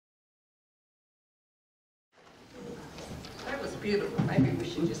beautiful. Maybe we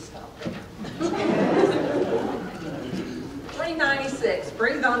should just stop there. 396,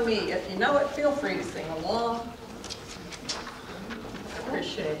 Breathe on Me. If you know it, feel free to sing along.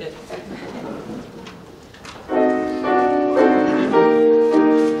 Appreciate it.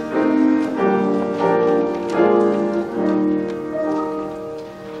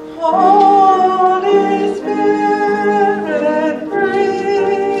 Holy Spirit,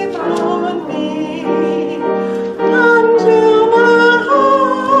 breathe on me until my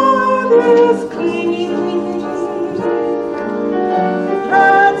heart is clean.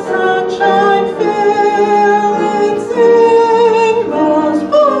 Let sunshine fill its inmost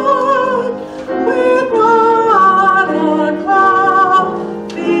part with not a cloud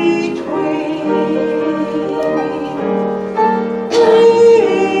between.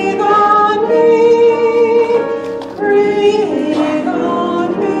 Breathe on me, breathe on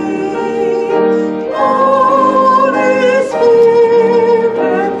me, Holy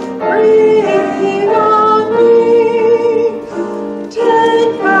Spirit, breathe on me.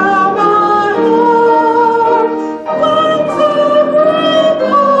 Take now my heart, cleanse every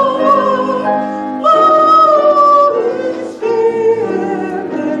part, Holy Spirit,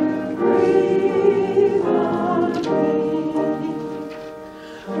 breathe on me.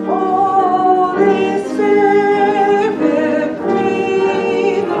 Holy Spirit,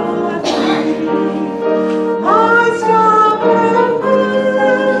 breathe on me. I stop and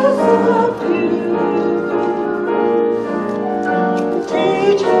worship you.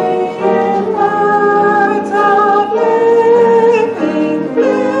 Teach me in words of living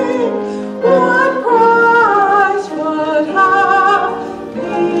flame what Christ would have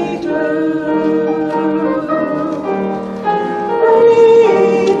me do.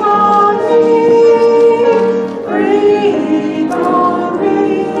 Breathe on me, breathe on me,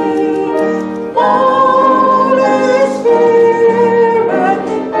 Holy Spirit,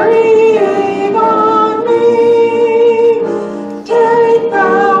 breathe on me. Take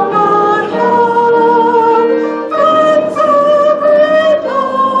now my heart, cleanse every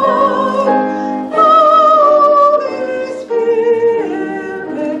part, Holy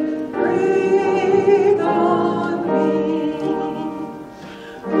Spirit, breathe on me.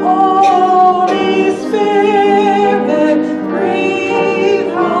 Holy Spirit,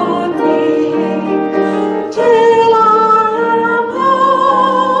 breathe on me, till I am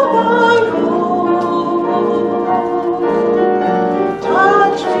all thine own.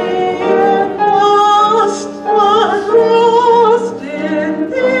 Touch me in dust, but rest in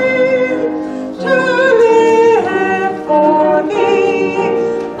thee, to live for thee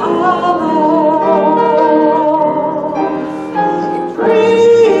alone.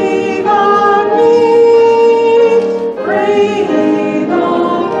 Breathe on me, breathe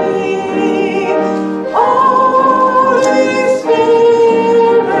on me, Holy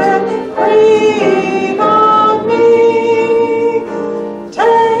Spirit, breathe on me.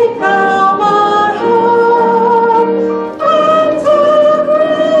 Take now my heart, cleanse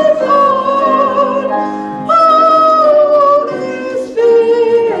every part, Holy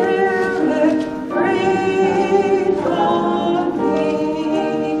Spirit, breathe on me.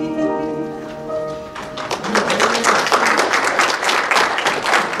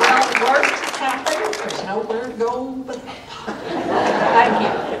 Well, the worst has happened. There's nowhere to go but up. Thank you.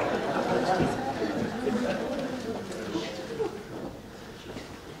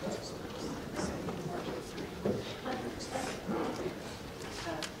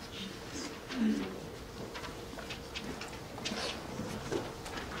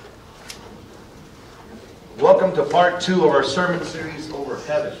 Welcome to part 2 of our sermon series over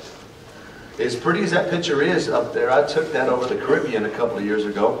heaven. As pretty as that picture is up there, I took that over the Caribbean a couple of years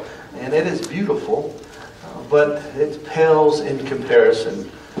ago, and it is beautiful, but it pales in comparison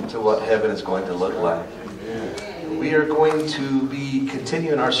to what heaven is going to look like. We are going to be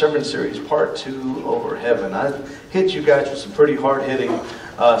continuing our sermon series, part 2 over heaven. I hit you guys with some pretty hard-hitting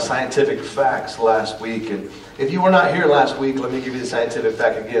scientific facts last week, and if you were not here last week, let me give you the scientific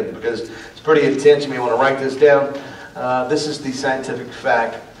fact again, because it's pretty intense. You may want to write this down. This is the scientific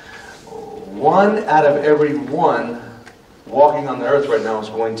fact. 1 out of every 1 walking on the earth right now is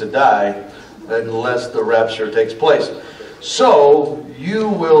going to die unless the rapture takes place. So you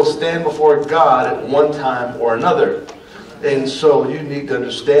will stand before God at one time or another. And so you need to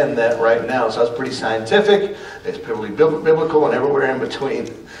understand that right now. So that's pretty scientific. It's probably biblical and everywhere in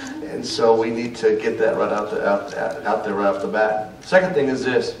between. And so we need to get that right out there right off the bat. Second thing is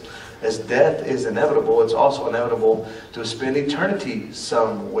this. As death is inevitable, it's also inevitable to spend eternity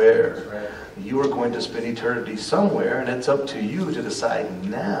somewhere. Right. You are going to spend eternity somewhere, and it's up to you to decide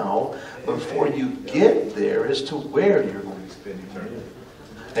now, before you get there, as to where you're going to spend eternity.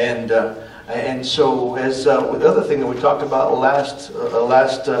 And so, as with the other thing that we talked about last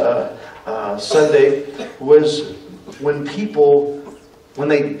Sunday, was when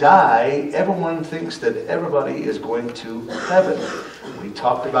they die, everyone thinks that everybody is going to heaven. We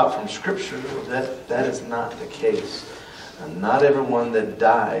talked about from Scripture that that is not the case. And not everyone that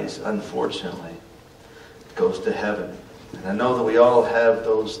dies, unfortunately, goes to heaven. And I know that we all have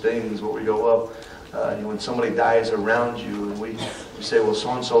those things where we go, well, when somebody dies around you, and we say, well,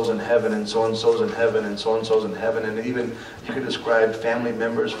 so-and-so's in heaven, and so-and-so's in heaven, and so-and-so's in heaven. And even you could describe family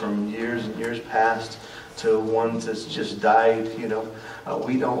members from years and years past to ones that's just died,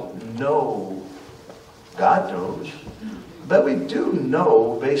 we don't know. God knows. But we do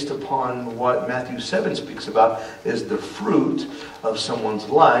know, based upon what Matthew 7 speaks about, is the fruit of someone's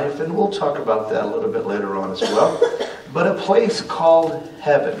life. And we'll talk about that a little bit later on as well. But a place called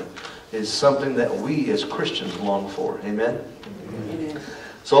heaven is something that we as Christians long for. Amen? Amen.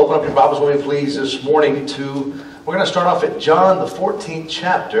 So open up your Bibles with me, please, this morning we're going to start off at John, the 14th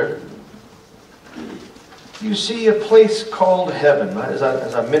chapter. You see a place called heaven. As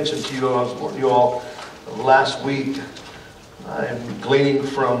I mentioned to you all last week, I'm gleaning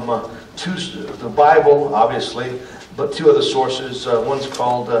from the Bible, obviously, but two other sources. One's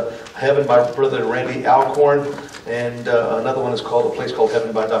called Heaven by Brother Randy Alcorn, and another one is called A Place Called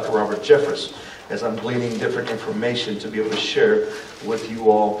Heaven by Dr. Robert Jeffress, as I'm gleaning different information to be able to share with you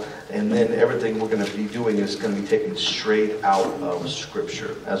all. And then everything we're going to be doing is going to be taken straight out of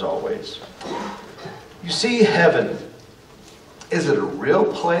Scripture, as always. You see, heaven, is it a real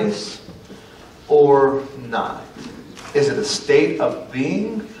place or not? Is it a state of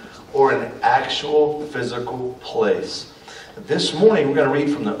being or an actual physical place? This morning we're going to read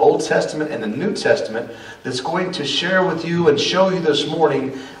from the Old Testament and the New Testament that's going to share with you and show you this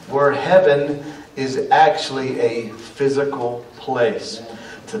morning where heaven is actually a physical place.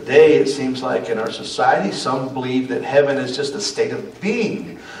 Today it seems like in our society some believe that heaven is just a state of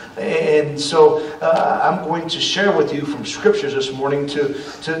being. And so I'm going to share with you from Scriptures this morning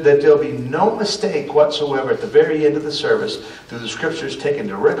that there'll be no mistake whatsoever at the very end of the service through the Scriptures taken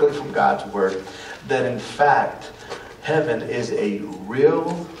directly from God's Word, that in fact heaven is a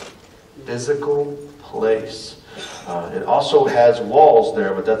real physical place. It also has walls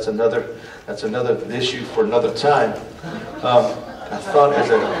there, but that's another issue for another time. I thought as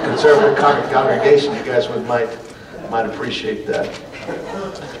a conservative congregation you guys might appreciate that.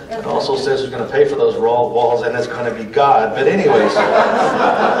 It also says who's going to pay for those walls, and it's going to be God. But anyways,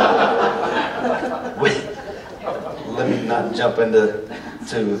 let me not jump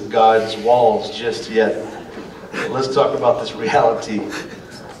into God's walls just yet. Let's talk about this reality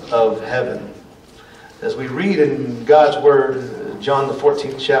of heaven. As we read in God's Word, John the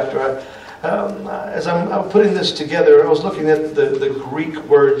 14th chapter, as I'm putting this together, I was looking at the Greek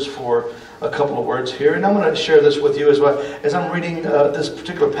words for a couple of words here, and I'm going to share this with you as well as I'm reading this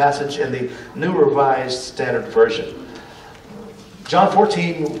particular passage in the New Revised Standard Version. John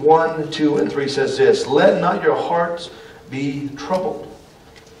 14, 1, 2, and 3 says this: "Let not your hearts be troubled.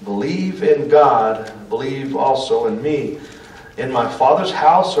 Believe in God, believe also in me. In my Father's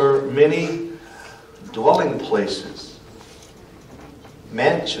house are many dwelling places,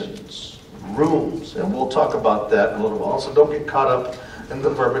 mansions, rooms." And we'll talk about that in a little while, so don't get caught up in the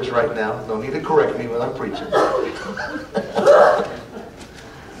verbiage right now. No need to correct me when I'm preaching.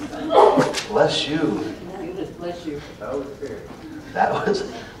 Bless you. Bless you. That was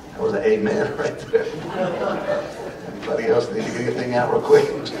an amen right there. Anybody else need to get anything out real quick?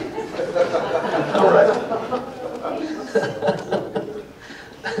 All right.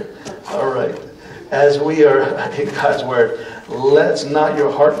 All right. As we are in God's Word, let not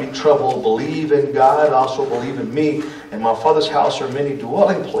your heart be troubled. Believe in God, also believe in me. In my Father's house are many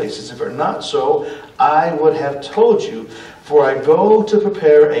dwelling places. If it were not so, I would have told you. For I go to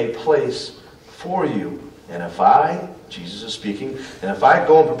prepare a place for you. And if I, Jesus is speaking, and if I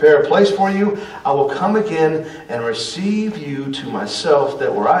go and prepare a place for you, I will come again and receive you to myself,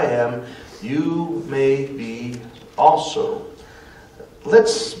 that where I am, you may be also.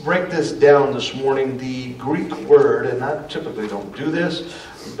 Let's break this down this morning. The Greek word, and I typically don't do this,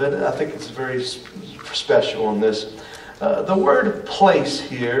 but I think it's very special on this. The word place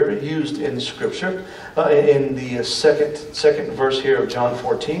here, used in Scripture, in the second verse here of John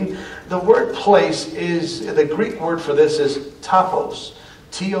 14, the word place is, the Greek word for this is topos.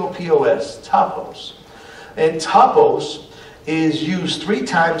 T-O-P-O-S, topos. And topos is used 3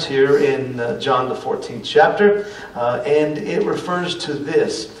 times here in John the 14th chapter, and it refers to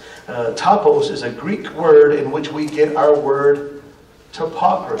this. Topos is a Greek word in which we get our word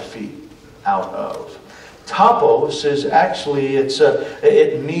topography out of. Topos is actually,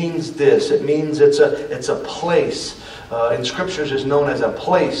 it means this. It means it's a place. In scriptures is known as a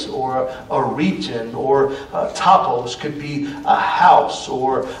place or a region, or topos could be a house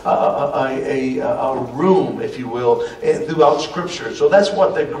or a room, if you will, throughout scripture. So that's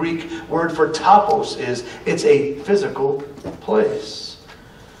what the Greek word for topos is. It's a physical place.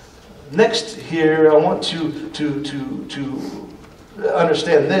 Next here, I want to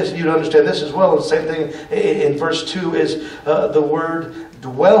understand this. You understand this as well. The same thing in verse 2 is the word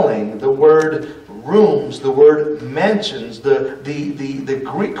dwelling, the word rooms, the word mansions. The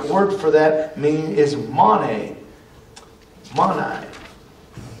Greek word for that is monai,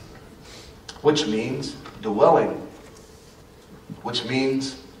 which means dwelling, which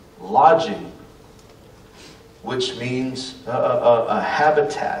means lodging, which means a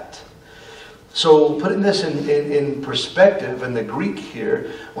habitat. So putting this in perspective, in the Greek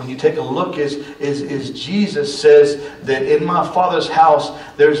here, when you take a look, is Jesus says that in my Father's house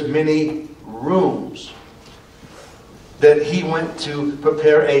there's many rooms. That he went to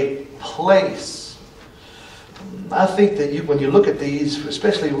prepare a place. I think that when you look at these,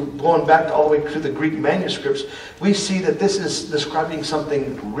 especially going back all the way to the Greek manuscripts, we see that this is describing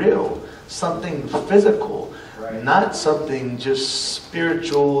something real, something physical, right. Not something just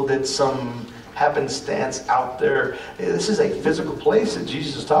spiritual that's some happenstance out there. This is a physical place that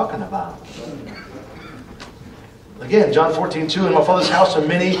Jesus is talking about. Again, John 14:2, in my Father's house are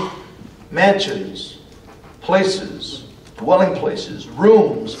many mansions, places, dwelling places,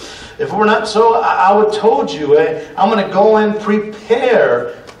 rooms. If it were not so, I would have told you, I'm going to go and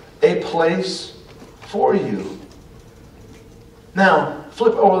prepare a place for you. Now,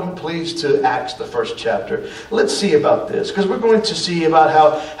 flip over, please, to Acts, the 1st chapter. Let's see about this, because we're going to see about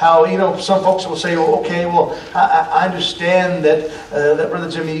how some folks will say, well, okay, well, I understand that, Brother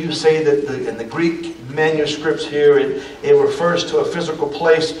Jimmy, you say that in the Greek manuscripts here, it refers to a physical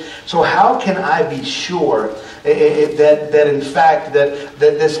place. So how can I be sure that in fact, that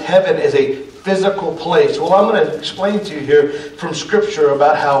this heaven is a physical place? Well, I'm going to explain to you here from Scripture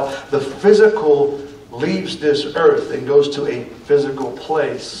about how the physical leaves this earth and goes to a physical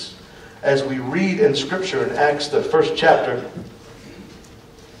place. As we read in Scripture in Acts, the 1st chapter,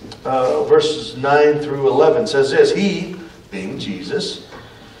 verses 9 through 11, says this: He, being Jesus,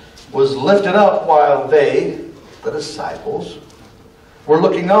 was lifted up while they, the disciples, were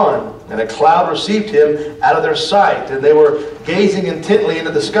looking on, and a cloud received him out of their sight, and they were gazing intently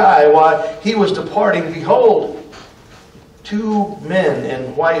into the sky while he was departing. Behold, 2 men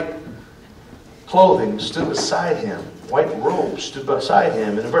in white clothing stood beside him. White robes stood beside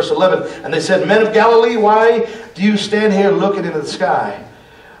him. And in verse 11, and they said, Men of Galilee, why do you stand here looking into the sky?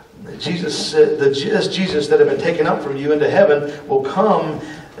 Jesus said, this Jesus that had been taken up from you into heaven will come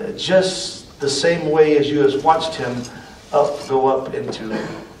just the same way as you have watched him go up into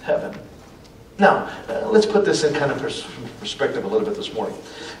heaven. Now, let's put this in kind of perspective a little bit this morning.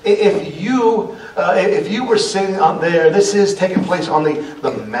 If you were sitting on there, this is taking place on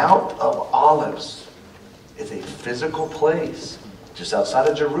the Mount of Olives. It's a physical place just outside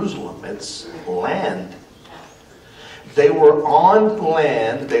of Jerusalem. It's land. They were on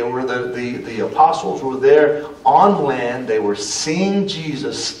land. They were the apostles were there on land. They were seeing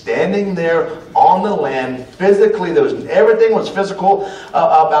Jesus standing there on the land physically. Everything was physical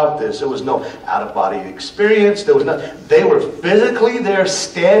about this. There was no out-of-body experience. There was nothing. They were physically there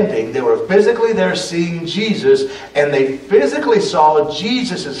standing. They were physically there seeing Jesus, and they physically saw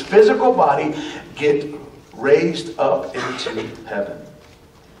Jesus' physical body get raised up into heaven.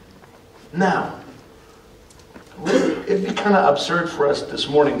 Now, it'd be kind of absurd for us this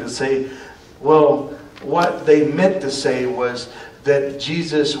morning to say, well, what they meant to say was that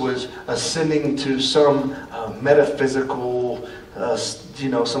Jesus was ascending to some metaphysical,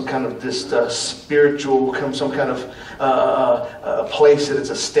 some kind of this spiritual, some kind of place that it's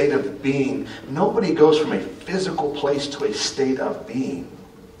a state of being. Nobody goes from a physical place to a state of being.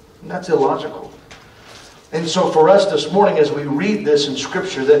 And that's illogical. And so for us this morning, as we read this in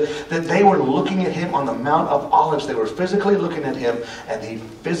Scripture, that they were looking at him on the Mount of Olives. They were physically looking at him, and he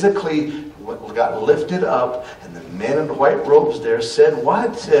physically got lifted up, and the men in the white robes there said,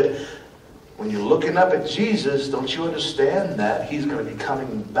 what? Said, when you're looking up at Jesus, don't you understand that he's going to be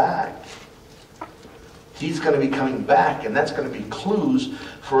coming back? He's going to be coming back, and that's going to be clues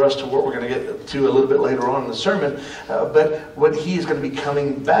for us to what we're going to get to a little bit later on in the sermon. But what he is going to be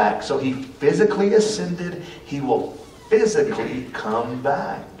coming back. So he physically ascended. He will physically come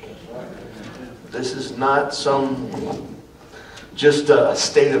back. This is not just a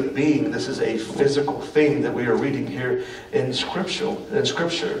state of being. This is a physical thing that we are reading here in Scripture.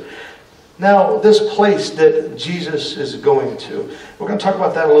 Now, this place that Jesus is going to, we're going to talk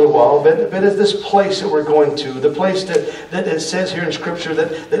about that in a little while, but it's this place that we're going to, the place that it says here in Scripture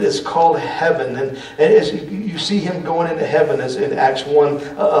that is called heaven. And as you see him going into heaven, as in Acts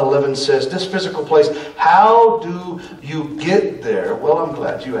 1:11 says, this physical place, how do you get there? Well, I'm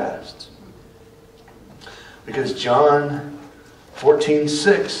glad you asked. Because John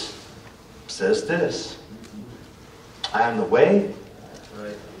 14:6 says this, I am the way,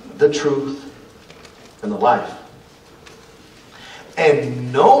 the truth, and the life.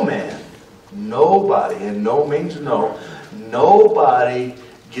 And no man, nobody, and no means no, nobody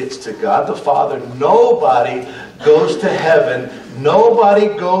gets to God the Father. Nobody goes to heaven. Nobody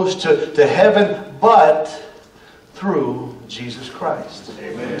goes to heaven but through Jesus Christ.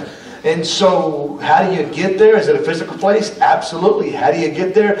 Amen. And so, how do you get there? Is it a physical place? Absolutely. How do you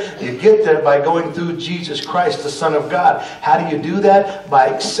get there? You get there by going through Jesus Christ, the Son of God. How do you do that? By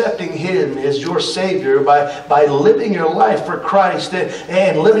accepting Him as your Savior, by living your life for Christ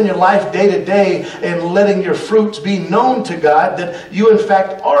and living your life day to day and letting your fruits be known to God that you in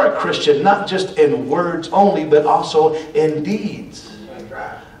fact are a Christian, not just in words only, but also in deeds.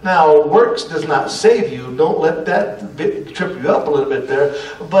 Now, works does not save you. Don't let that trip you up a little bit there.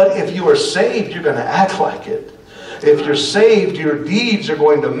 But if you are saved, you're going to act like it. If you're saved, your deeds are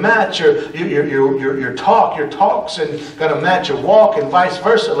going to match your talk. Your talk's going to match your walk and vice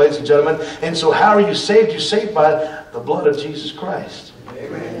versa, ladies and gentlemen. And so how are you saved? You're saved by the blood of Jesus Christ.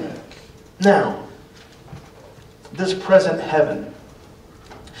 Amen. Now, this present heaven,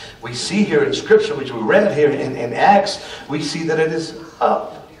 we see here in Scripture, which we read here in Acts, we see that it is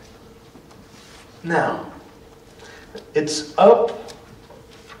up. Now, it's up.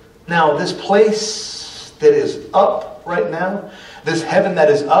 Now, this place that is up right now, this heaven that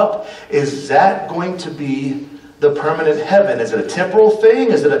is up, is that going to be the permanent heaven? Is it a temporal thing?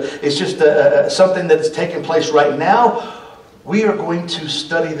 Is it it's just something that's taking place right now? We are going to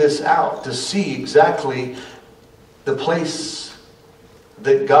study this out to see exactly the place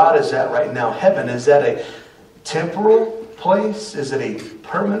that God is at right now. Heaven, is that a temporal place? Is it a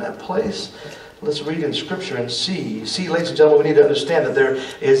permanent place? Let's read in Scripture and see. See, ladies and gentlemen, we need to understand that there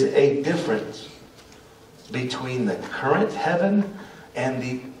is a difference between the current heaven and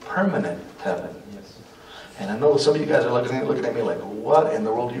the permanent heaven. Yes. And I know some of you guys are looking at me like, what in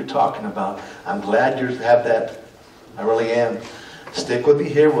the world are you talking about? I'm glad you have that. I really am. Stick with me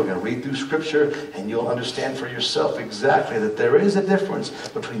here. We're going to read through Scripture and you'll understand for yourself exactly that there is a difference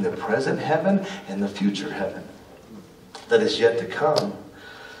between the present heaven and the future heaven that is yet to come.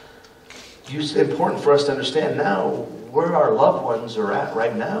 It's important for us to understand now where our loved ones are at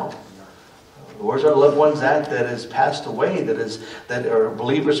right now. Where's our loved ones at that has passed away, that are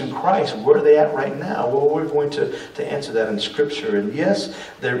believers in Christ? Where are they at right now? Well, we're going to answer that in Scripture. And yes,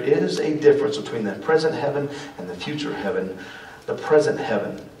 there is a difference between the present heaven and the future heaven. The present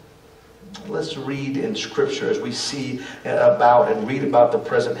heaven. Let's read in Scripture as we see about and read about the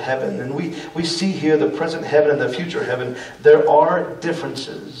present heaven. And we see here the present heaven and the future heaven. There are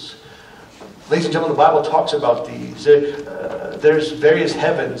differences. Ladies and gentlemen, the Bible talks about these. There's various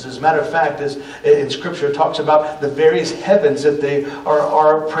heavens. As a matter of fact, as in Scripture, it talks about the various heavens that they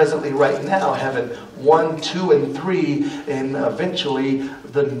are presently right now. Heaven 1, 2, and 3, and eventually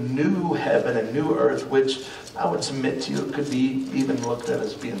the new heaven and new earth, which I would submit to you could be even looked at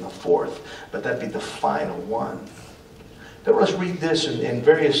as being the fourth, but that'd be the final one. Now let's read this in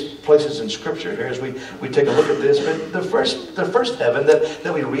various places in Scripture here as we take a look at this. But the first heaven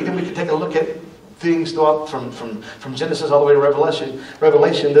that we read, and we can take a look at things throughout from Genesis all the way to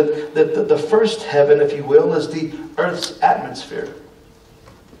Revelation that the first heaven, if you will, is the earth's atmosphere.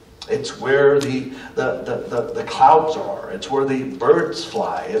 It's where the clouds are. It's where the birds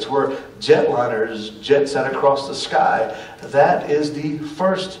fly. It's where jetliners jet set across the sky. That is the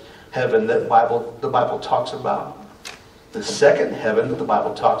first heaven that the Bible talks about. The second heaven that the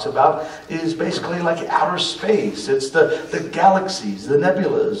Bible talks about is basically like outer space. It's the galaxies, the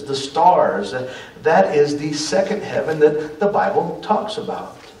nebulas, the stars. That is the second heaven that the Bible talks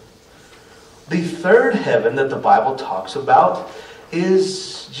about. The third heaven that the Bible talks about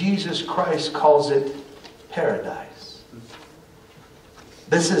is, Jesus Christ calls it paradise.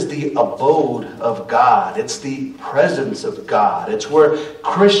 This is the abode of God. It's the presence of God. It's where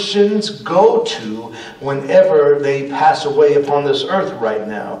Christians go to whenever they pass away upon this earth right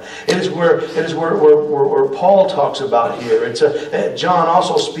now. It is where Paul talks about here. John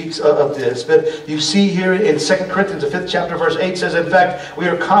also speaks of this. But you see here in 2 Corinthians, the 5th chapter, verse 8 says, in fact, we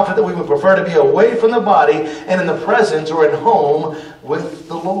are confident that we would prefer to be away from the body and in the presence or at home with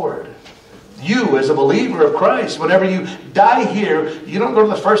the Lord. You, as a believer of Christ, whenever you die here, you don't go to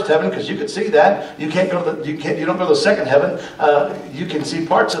the first heaven because you can see that. You don't go to the second heaven. You can see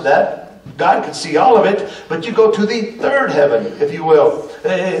parts of that. God can see all of it, but you go to the third heaven, if you will.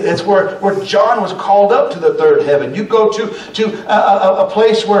 It's where John was called up to the third heaven. You go to a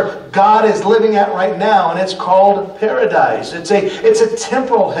place where God is living at right now, and it's called paradise. It's a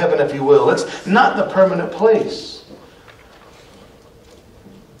temporal heaven, if you will. It's not the permanent place.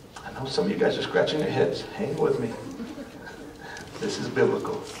 I know some of you guys are scratching your heads. Hang with me. This is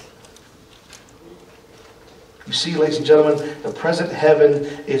biblical. You see, ladies and gentlemen, the present heaven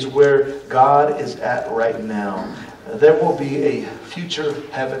is where God is at right now. There will be a future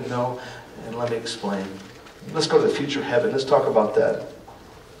heaven, though, and let me explain. Let's go to the future heaven. Let's talk about that.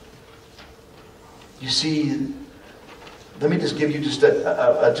 You see, let me just give you just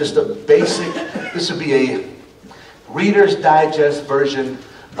a basic, this would be a Reader's Digest version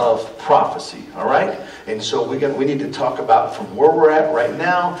of prophecy, all right? And so we need to talk about from where we're at right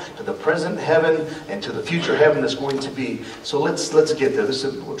now to the present heaven and to the future heaven that's going to be. So let's get there.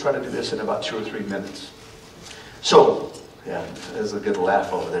 We'll try to do this in about 2 or 3 minutes. So, yeah, there's a good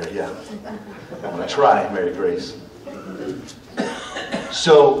laugh over there. Yeah, I'm going to try, Mary Grace.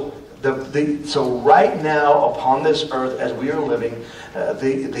 So right now upon this earth, as we are living,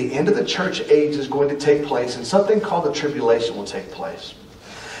 the end of the church age is going to take place, and something called the tribulation will take place.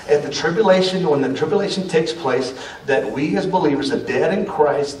 At the tribulation, when the tribulation takes place, that we as believers, the dead in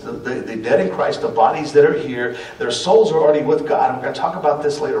Christ, the dead in Christ, the bodies that are here, their souls are already with God. I'm going to talk about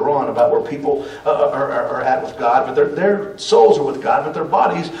this later on, about where people are at with God, but their souls are with God, but their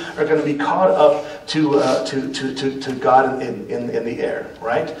bodies are going to be caught up to God in the air,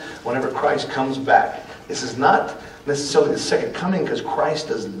 right? Whenever Christ comes back. This is not necessarily the second coming, because Christ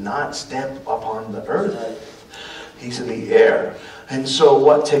does not stamp upon the earth. He's in the air. And so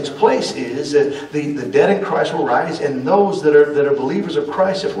what takes place is that the dead in Christ will rise, and those that are believers of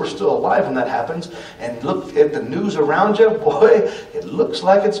Christ, if we're still alive when that happens, and look at the news around you, boy, it looks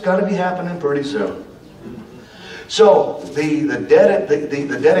like it's going to be happening pretty soon. So the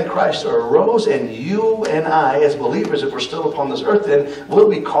dead in Christ are arose, and you and I, as believers, if we're still upon this earth, then we'll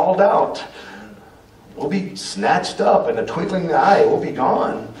be called out. We'll be snatched up in a twinkling of the eye. We'll be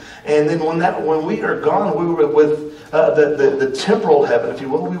gone. And then when we are gone, we were with the temporal heaven, if you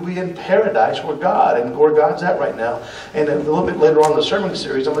will. We'll be in paradise where God's at right now. And a little bit later on in the sermon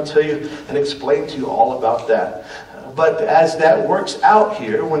series, I'm going to tell you and explain to you all about that. But as that works out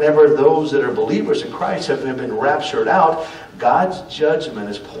here, whenever those that are believers in Christ have been raptured out, God's judgment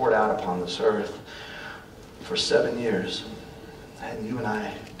is poured out upon this earth for 7 years. And you and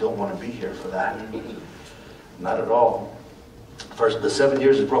I don't want to be here for that. Not at all. First, the 7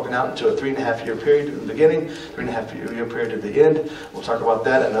 years is broken out into a 3.5-year period at the beginning, 3.5-year period at the end. We'll talk about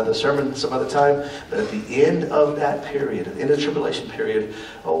that in another sermon some other time. But at the end of that period, at the end of the tribulation period,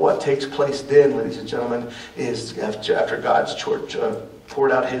 what takes place then, ladies and gentlemen, is after God's church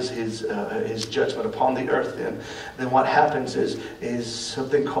poured out his judgment upon the earth, then what happens is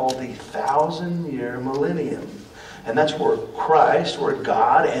something called the 1,000-year millennium. And that's where Christ, where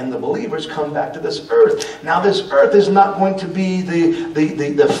God and the believers come back to this earth. Now this earth is not going to be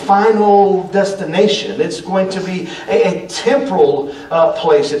the final destination. It's going to be a temporal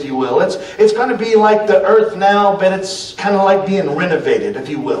place, if you will. It's going to be like the earth now, but it's kind of like being renovated, if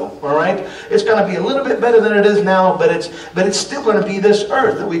you will. All right? It's going to be a little bit better than it is now, but it's still going to be this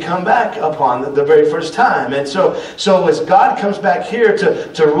earth that we come back upon the very first time. And so as God comes back here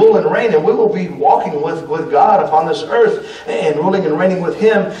to rule and reign, and we will be walking with God upon this earth and ruling and reigning with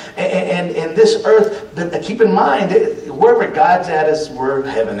Him, and this earth, but keep in mind, wherever God's at is where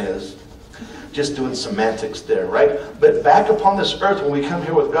heaven is. Just doing semantics there, right? But back upon this earth, when we come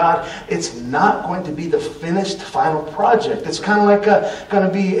here with God, it's not going to be the finished final project. It's kind of like going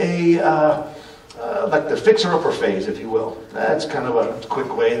to be like the fixer-upper phase, if you will. That's kind of a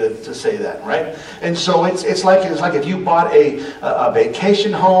quick way to say that, right? And so it's like if you bought a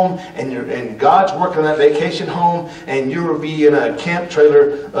vacation home, and God's working on that vacation home, and you will be in a camp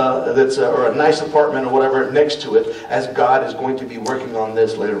trailer or a nice apartment or whatever next to it, as God is going to be working on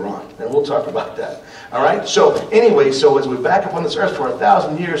this later on, and we'll talk about that. All right. So anyway, as we're back up on this earth for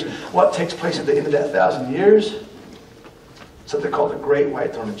 1,000 years, what takes place at the end of that 1,000 years? Something called the Great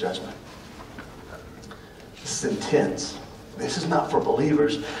White Throne of Judgment. This is intense. This is not for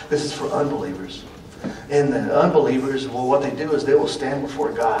believers. This is for unbelievers. And the unbelievers, well, what they do is they will stand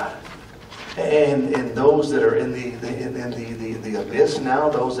before God. And those that are in the abyss now,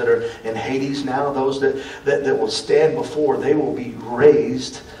 those that are in Hades now, those that will stand before, they will be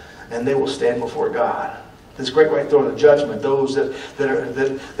raised, and they will stand before God. This great white throne of judgment, those that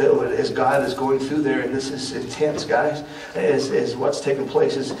as God is going through there, and this is intense, guys, is what's taking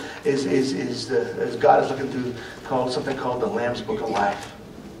place as God is looking through something called the Lamb's Book of Life.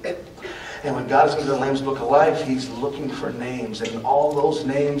 And when God is looking through the Lamb's Book of Life, He's looking for names. And all those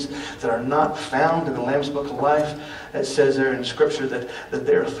names that are not found in the Lamb's Book of Life, it says there in Scripture that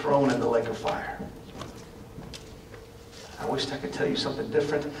they are thrown in the lake of fire. I wish I could tell you something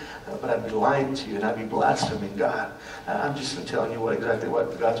different, but I'd be lying to you and I'd be blaspheming God. I'm just telling you exactly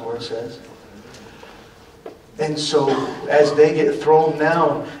what God's Word says. And so, as they get thrown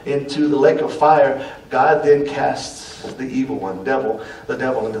now into the lake of fire, God then casts the evil one, the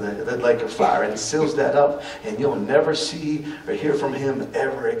devil into the lake of fire and seals that up, and you'll never see or hear from him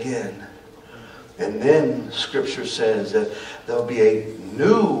ever again. And then Scripture says that there'll be a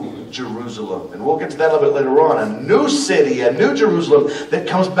new Jerusalem. And we'll get to that a little bit later on. A new city, a new Jerusalem that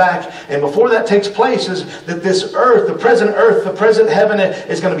comes back. And before that takes place is that this earth, the present heaven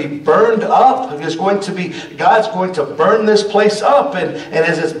is going to be burned up. God's going to burn this place up. And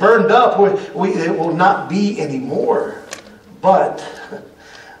as it's burned up, it will not be anymore. But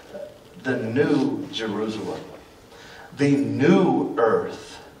the new Jerusalem, the new earth,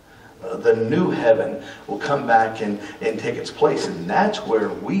 the new heaven will come back and take its place. And that's where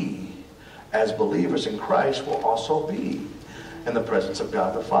we, as believers in Christ, will also be in the presence of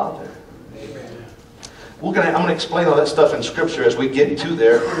God the Father. Amen. I'm going to explain all that stuff in Scripture as we get to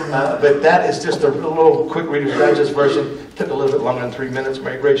there. But that is just a little quick Reader's Digest version. It took a little bit longer than 3 minutes.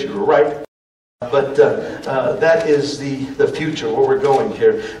 Mary Grace, you were right. But that is the future, where we're going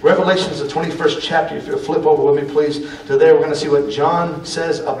here. Revelation is the 21st chapter. If you'll flip over with me, please, to there. We're going to see what John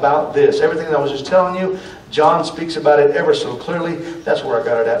says about this. Everything that I was just telling you, John speaks about it ever so clearly. That's where I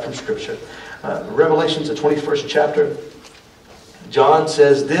got it at from Scripture. Revelation is the 21st chapter. John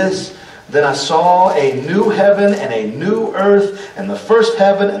says this: Then I saw a new heaven and a new earth, and the first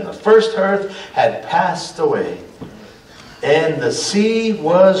heaven and the first earth had passed away. And the sea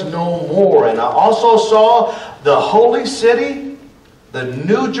was no more. And I also saw the holy city, the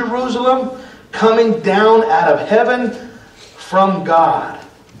new Jerusalem, coming down out of heaven from God,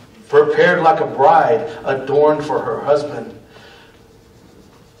 prepared like a bride adorned for her husband.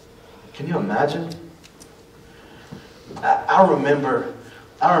 Can you imagine? I remember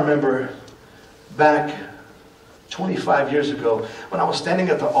back 25 years ago when I was standing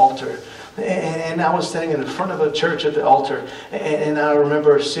at the altar. And I was standing in front of a church at the altar, and I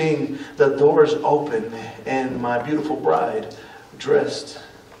remember seeing the doors open and my beautiful bride dressed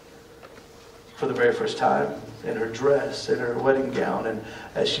for the very first time in her dress, in her wedding gown. And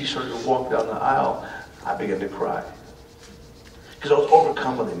as she started to walk down the aisle, I began to cry because I was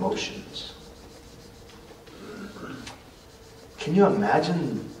overcome with emotions. Can you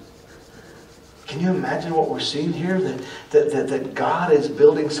imagine? Can you imagine what we're seeing here? That God is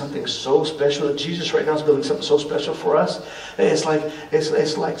building something so special. That Jesus right now is building something so special for us. It's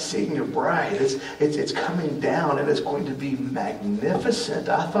like seeing your bride. It's coming down and it's going to be magnificent.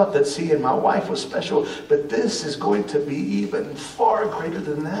 I thought that seeing my wife was special, but this is going to be even far greater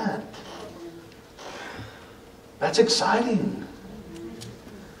than that. That's exciting.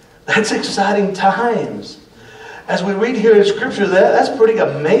 That's exciting times. As we read here in Scripture, that's pretty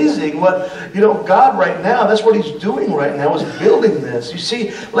amazing. God right now, that's what He's doing right now, is building this. You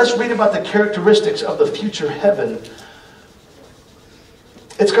see, let's read about the characteristics of the future heaven.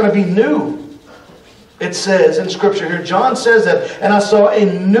 It's going to be new. It says in Scripture here, John says that, and I saw a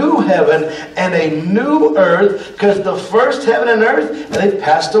new heaven and a new earth, because the first heaven and earth, and they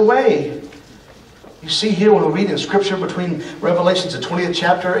passed away. You see here when we read in Scripture between Revelations, the 20th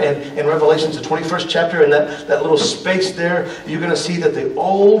chapter, and Revelations, the 21st chapter, and that little space there, you're going to see that the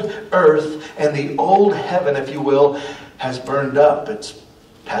old earth and the old heaven, if you will, has burned up. It's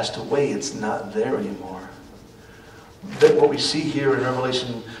passed away. It's not there anymore. But what we see here in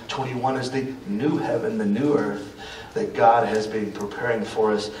Revelation 21 is the new heaven, the new earth that God has been preparing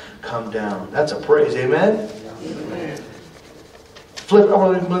for us come down. That's a praise. Amen? Amen. Flip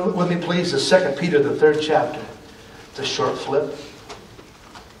over with me, please, to 2 Peter, the 3rd chapter. It's a short flip.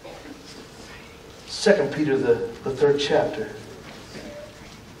 2 Peter, the 3rd chapter.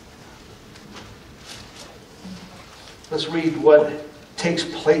 Let's read what takes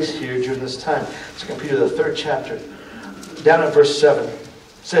place here during this time. 2 Peter, the 3rd chapter. Down at verse 7. It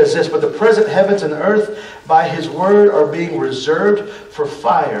says this: But the present heavens and earth by His word are being reserved for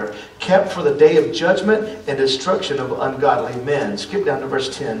fire, kept for the day of judgment and destruction of ungodly men. Skip down to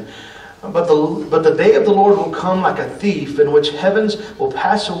verse 10. But the day of the Lord will come like a thief, in which heavens will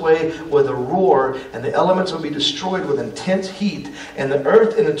pass away with a roar, and the elements will be destroyed with intense heat, and the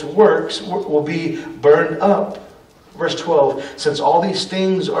earth and its works will be burned up. Verse 12, since all these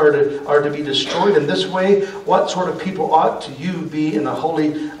things are to be destroyed in this way, what sort of people ought to you be in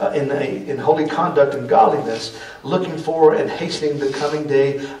holy conduct and godliness, looking for and hastening the coming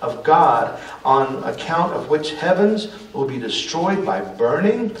day of God, on account of which heavens will be destroyed by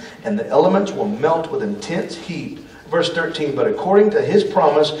burning, and the elements will melt with intense heat. Verse 13, but according to his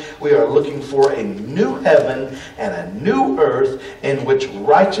promise, we are looking for a new heaven and a new earth in which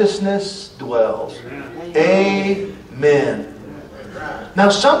righteousness dwells. Amen. Now,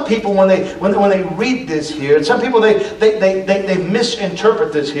 some people, when they read this here, some people they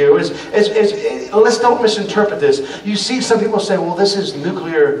misinterpret this here. Let's don't misinterpret this. You see, some people say, "Well, this is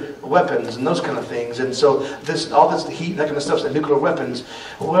nuclear weapons and those kind of things," and so all this heat, that kind of stuff, is nuclear weapons.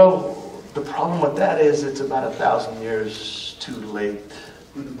 Well, the problem with that is it's about 1,000 years too late.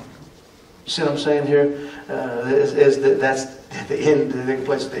 See what I'm saying here? That's the end, taking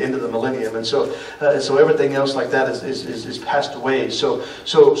place at the end of the millennium, and so everything else like that is passed away. So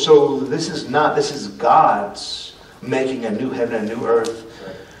this is God's making a new heaven and a new earth.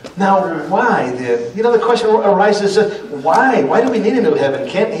 Now, why then? You know, the question arises: why? Why do we need a new heaven?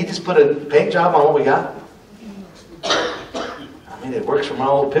 Can't He just put a paint job on what we got? I mean, it works for my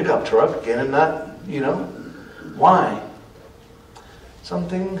old pickup truck again, and not, why?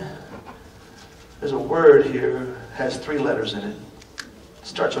 There's a word here, has 3 letters in it. It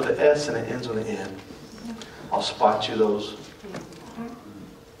starts with an S and it ends with an N. I'll spot you those.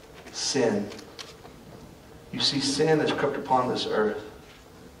 Sin. You see, sin has crept upon this earth.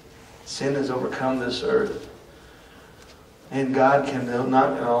 Sin has overcome this earth. And God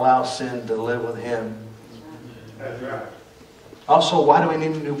not allow sin to live with Him. That's right. Also, why do we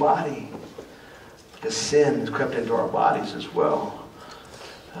need a new body? Because sin has crept into our bodies as well.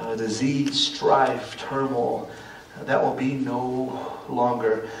 Disease, strife, turmoil, that will be no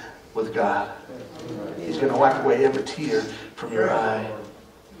longer with God. He's going to wipe away every tear from your eye.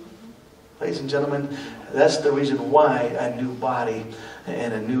 Ladies and gentlemen, that's the reason why a new body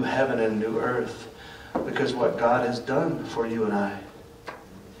and a new heaven and a new earth. Because what God has done for you and I.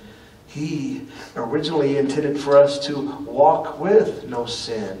 He originally intended for us to walk with no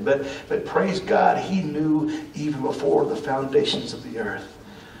sin. But praise God, He knew even before the foundations of the earth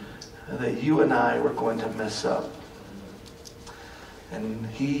that you and I were going to mess up. And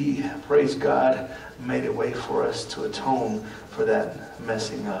He, praise God, made a way for us to atone for that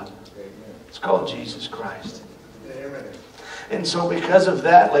messing up. It's called Jesus Christ. Amen. And so because of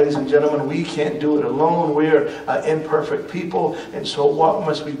that, ladies and gentlemen, we can't do it alone. We're imperfect people. And so what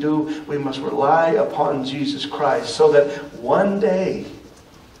must we do? We must rely upon Jesus Christ so that one day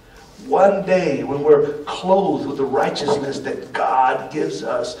when we're clothed with the righteousness that God gives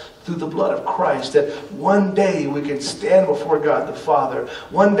us through the blood of Christ, that one day we can stand before God the Father.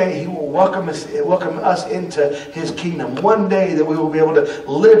 One day He will welcome us into His kingdom. One day that we will be able to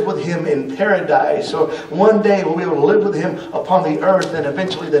live with Him in paradise. Or one day we'll be able to live with Him upon the earth, and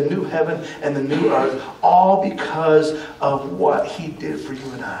eventually the new heaven and the new earth, all because of what He did for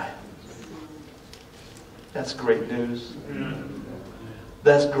you and I. That's great news.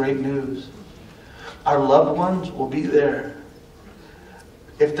 That's great news. Our loved ones will be there.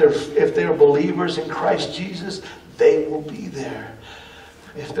 If they're believers in Christ Jesus, they will be there.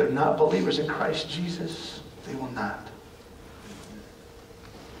 If they're not believers in Christ Jesus, they will not.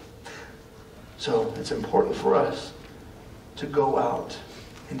 So it's important for us to go out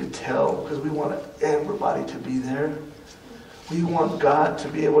and to tell, because we want everybody to be there. We want God to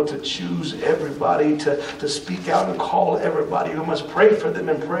be able to choose everybody, to speak out and call everybody. We must pray for them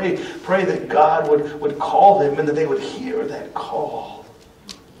and pray that God would call them and that they would hear that call.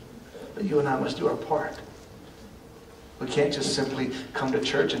 But you and I must do our part. We can't just simply come to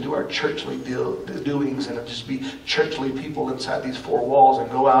church and do our churchly doings and just be churchly people inside these 4 walls and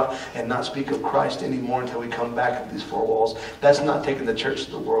go out and not speak of Christ anymore until we come back of these 4 walls. That's not taking the church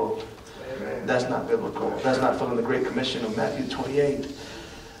to the world. That's not biblical. That's not fulfilling the Great Commission of Matthew 28.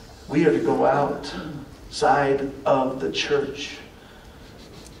 We are to go outside of the church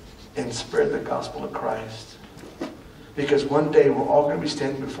and spread the gospel of Christ. Because one day we're all going to be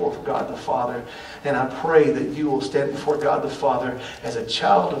standing before God the Father. And I pray that you will stand before God the Father as a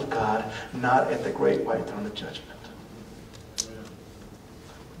child of God, not at the great white throne of judgment.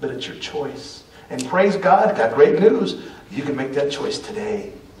 But it's your choice. And praise God, got great news. You can make that choice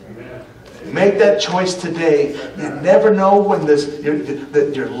today. Amen. Make that choice today. You never know when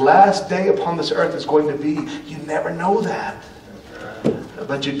your last day upon this earth is going to be. You never know that.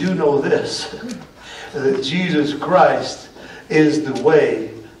 But you do know this, that Jesus Christ is the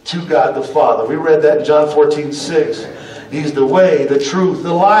way to God the Father. We read that in John 14:6. He's the way, the truth,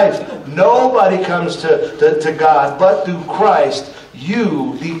 the life. Nobody comes to God but through Christ.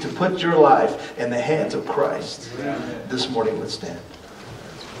 You need to put your life in the hands of Christ. This morning, let's stand.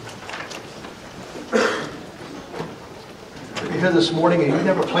 If you're here this morning and you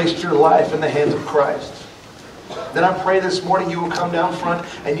never placed your life in the hands of Christ, then I pray this morning you will come down front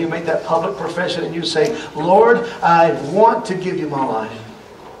and you make that public profession and you say, Lord, I want to give you my life.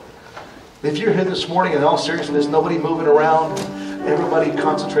 If you're here this morning, in all seriousness, nobody moving around, everybody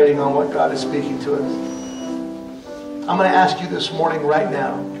concentrating on what God is speaking to us, I'm going to ask you this morning right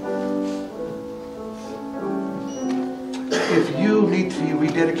now, if you need to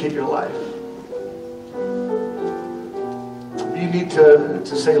rededicate your life, you need to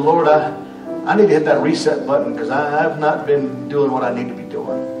say, Lord, I need to hit that reset button because I have not been doing what I need to be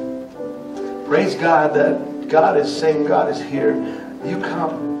doing. Praise God that God is saying God is here. You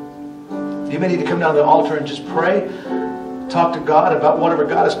come. You may need to come down to the altar and just pray. Talk to God about whatever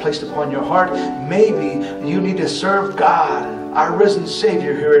God has placed upon your heart. Maybe you need to serve God, our risen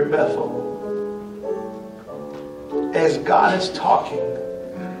Savior here at Bethel. As God is talking,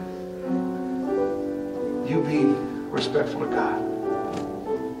 you be respectful of God.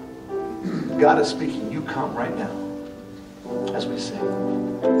 God is speaking. You come right now as we sing.